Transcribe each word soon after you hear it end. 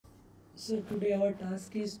So today our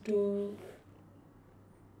task is to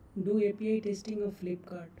do API testing of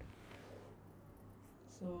Flipkart.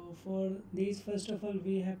 So for this, first of all,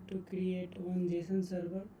 we have to create one JSON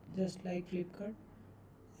server just like Flipkart,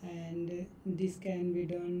 and this can be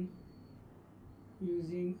done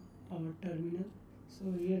using our terminal. So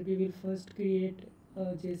here we will first create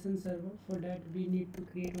a JSON server. For that we need to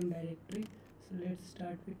create one directory. So let's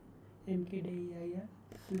start with mkdir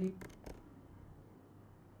Flipkart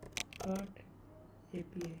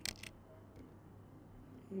API.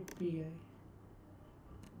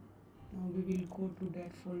 Now we will go to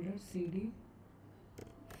that folder cd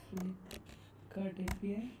Flipkart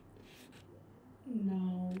API.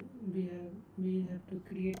 Now we have to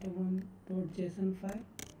create a one .json file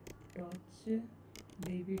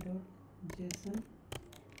db.json.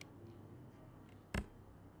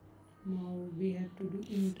 Now we have to do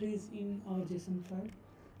entries in our JSON file.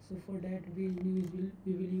 So for that we will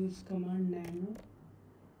use command nano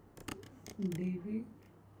db.json.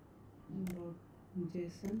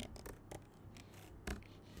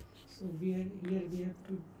 So here we have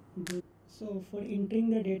to do. So for entering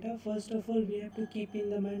the data, first of all we have to keep in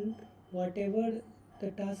the mind whatever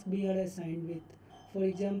the task we are assigned with. For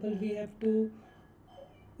example, we have to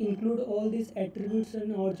include all these attributes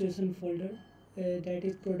in our JSON folder, that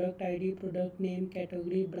is product ID, product name,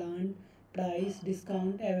 category, brand, price,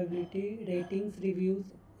 discount, availability, ratings, reviews,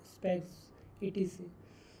 specs, etc.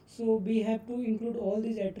 So we have to include all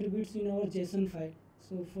these attributes in our JSON file.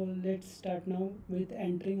 So let's start now with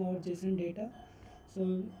entering our JSON data.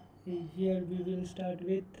 So here we will start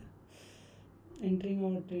with entering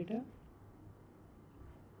our data.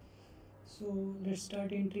 So let's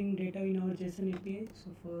start entering data in our JSON API.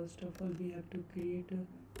 So first of all we have to create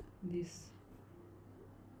this.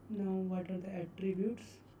 Now what are the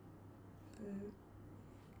attributes?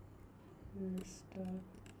 Let's start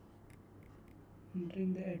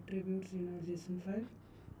entering the attributes in our JSON file.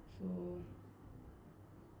 So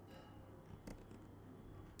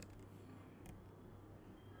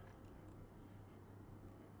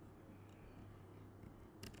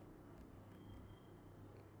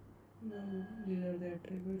now these are the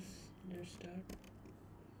attributes. Let's start.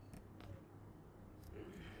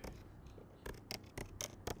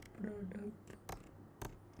 Product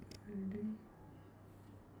ID,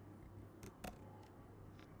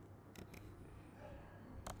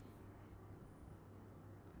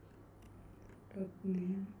 product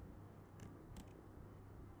name,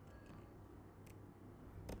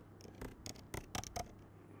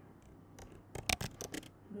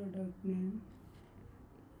 product name,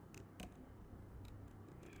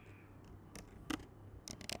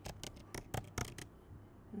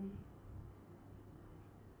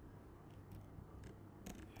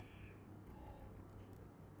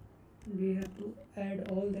 we have to add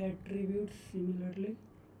all the attributes similarly.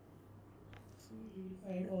 So we will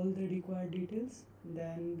add all the required details,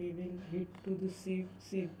 then we will hit to the save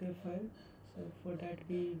the file. So for that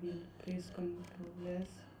we will press Ctrl S,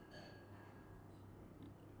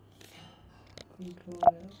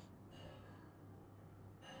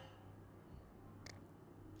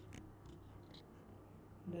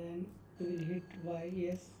 then we will hit Y,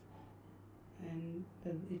 yes, and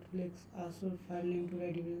then it will ask for file name to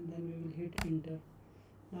write, then we will hit enter.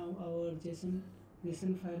 Now our JSON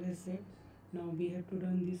file is set. Now we have to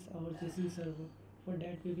run this our JSON server. For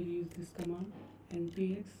that we will use this command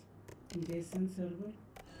npx JSON-Server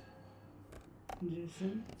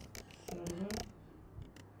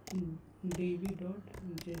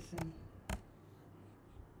db.json.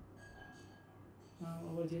 Now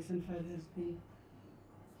our JSON file has been,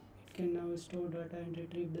 it can now store data and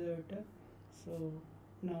retrieve the data. So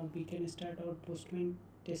now we can start our Postman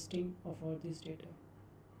testing of all this data.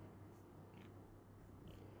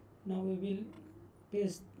 Now we will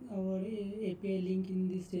paste our API link in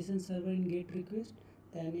this JSON server in GET request.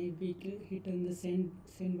 Then if we hit on the send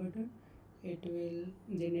button, it will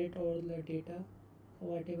generate all the data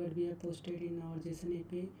whatever we have posted in our JSON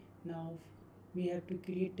API. Now we have to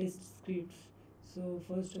create test scripts. So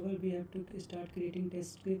first of all we have to start creating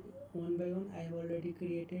test script one by one. I have already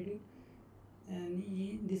created it, and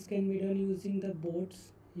this can be done using the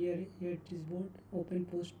bots. Here it is bot, open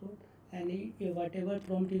post bot, and whatever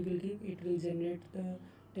prompt you will give, it will generate the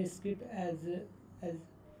test script as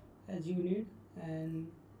you need.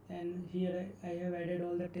 And here I have added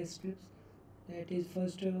all the test scripts. That is,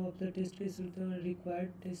 first of the test scripts with the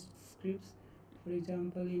required test scripts. For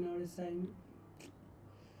example, in our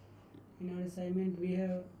assignment we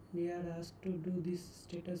are asked to do this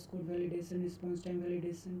status code validation, response time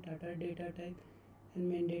validation, data type, and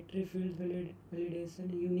mandatory field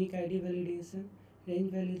validation, unique ID validation,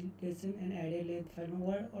 range validation and add a length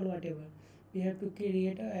file or whatever. We have to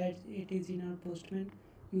create as it is in our Postman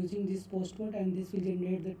using this postcode, and this will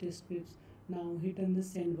generate the test scripts. Now hit on the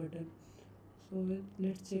send button. So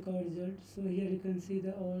let's check our results. So here you can see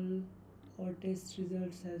the all our test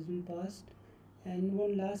results has been passed, and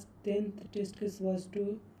one last 10th test case was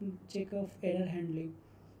to check of error handling.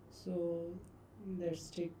 So let's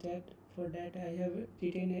check that. For that I have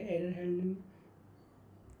written a error handling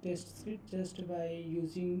test script just by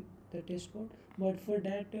using the test code. But for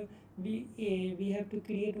that we have to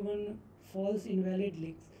create one false invalid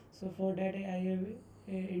links. So for that I have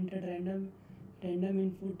entered random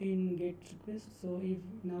input in get request. So if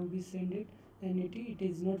now we send it, then it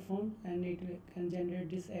is not found, and it can generate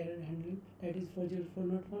this error handling, that is 404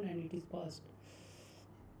 not found, and it is passed.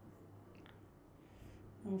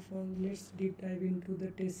 Now let's deep dive into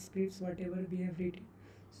the test scripts whatever we have written.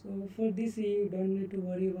 So for this you don't need to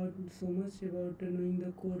worry about so much about knowing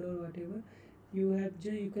the code or whatever.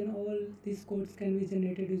 You can all these codes can be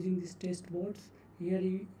generated using these test bots. Here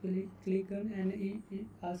you will click on and it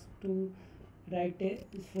asks to write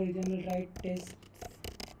for example write test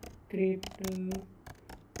create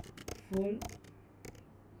for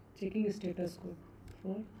checking status code,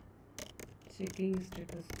 for checking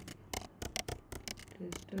status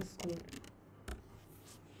code,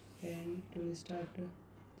 and it will start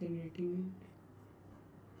generating.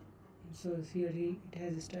 So here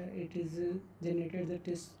it is generated the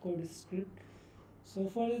test code script. So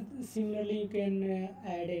for similarly you can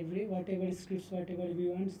add every whatever scripts whatever we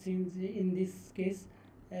want, since in this case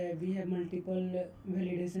we have multiple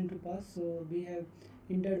validation to pass. So we have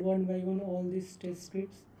entered one by one all these test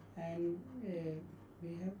scripts, and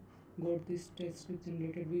we have got this test script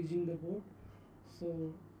generated using the board.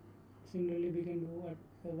 So similarly we can do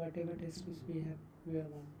whatever test scripts we have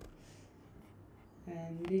on.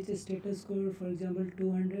 And this status code, for example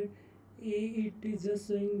 200, it is just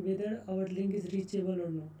showing whether our link is reachable or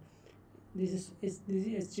not. This is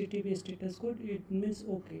HTTP status code, it means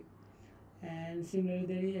okay. And similarly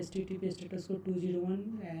there is HTTP status code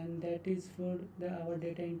 201, and that is for our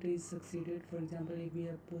data entry is succeeded. For example if we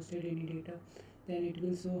have posted any data, then it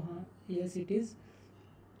will show yes it is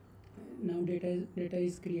now data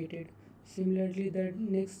is created. Similarly the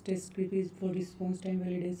next test script is for response time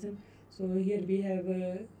validation. So here we have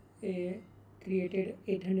created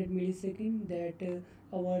 800 millisecond that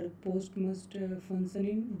our post must function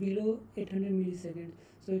in below 800 milliseconds.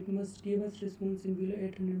 So it must give us response in below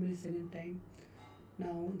 800 millisecond time.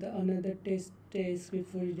 Now the another test script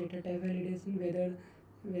for data type validation,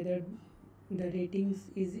 whether the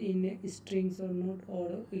ratings is in strings or not,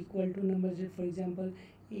 or equal to numbers. For example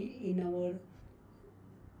in our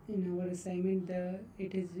assignment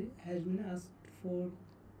it is has been asked for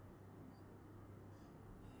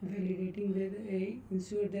validating whether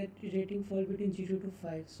ensure that rating fall between 0 to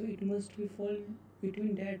 5. So it must be fall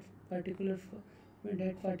between that particular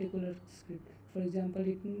script. For example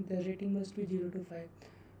the rating must be 0 to 5.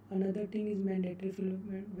 Another thing is mandatory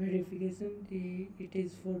verification. It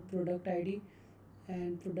is for product ID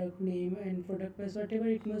and product name and product price, whatever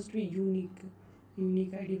it must be unique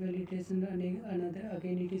ID validation. And another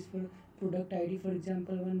again it is for product ID. For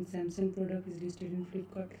example one Samsung product is listed in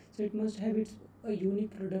Flipkart, so it must have its a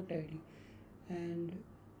unique product ID. And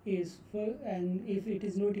if it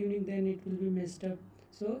is not unique, then it will be messed up.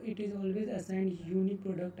 So it is always assigned unique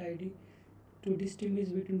product ID to distinguish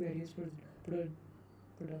between various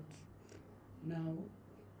products. Now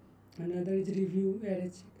another is review array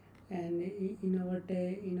check, and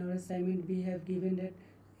in our assignment we have given that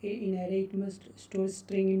in array it must store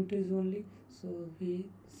string integers only. So we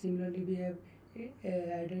similarly we have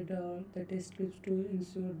added the test scripts to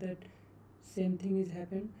ensure that same thing is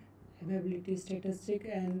happened. Availability status check,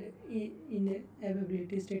 and in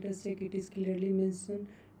availability status check it is clearly mentioned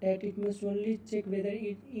that it must only check whether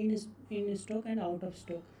it in stock and out of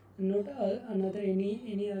stock, not another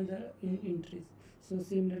any other entries. So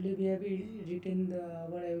similarly we have written our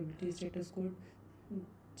availability status code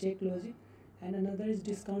check logic. And another is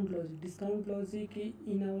discount logic. Discount logic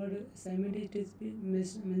in our assignment it is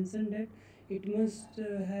mentioned that it must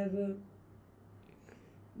have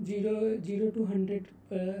 0 to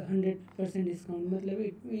 100% discount.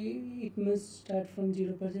 मतलब it must start from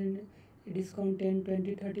 0% discount, 10,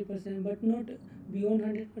 20, 30%, but not beyond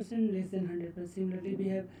 100%, less than 100%. Similarly we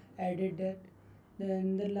have added that.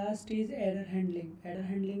 Then the last is error handling. Error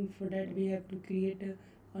handling, for that we have to create a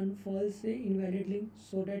false invalid link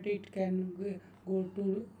so that it can go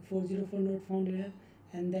to 404 not found error,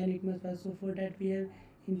 and then it must pass. So for that we have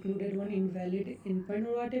included one invalid endpoint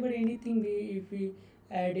or whatever anything if we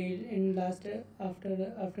add it in last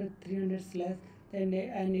after 300 slash, then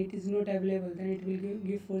and it is not available, then it will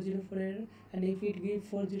give 404 error, and if it gives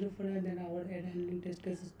 404 error, then our error handling test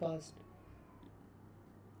case is passed.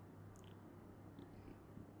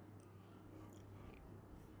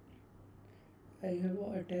 I have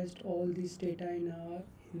attached all this data in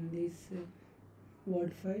this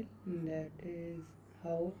Word file. That is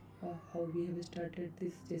how we have started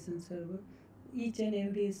this JSON server. Each and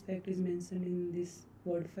every aspect is mentioned in this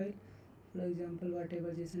Word file. For example,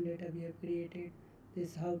 whatever JSON data we have created,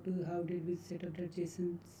 this how did we set up the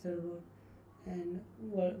JSON server, and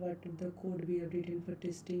what the code we have written for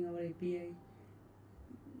testing our API,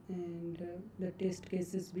 and the test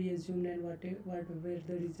cases we assumed, and what were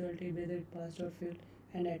the result, whether it passed or failed,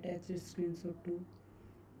 and attach a screenshot too,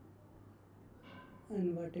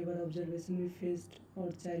 and whatever observation we faced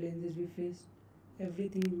or challenges we faced,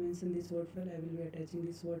 everything is mentioned in this Word file. I will be attaching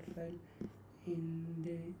this Word file in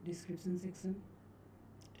the description section.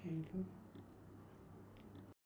 Thank you.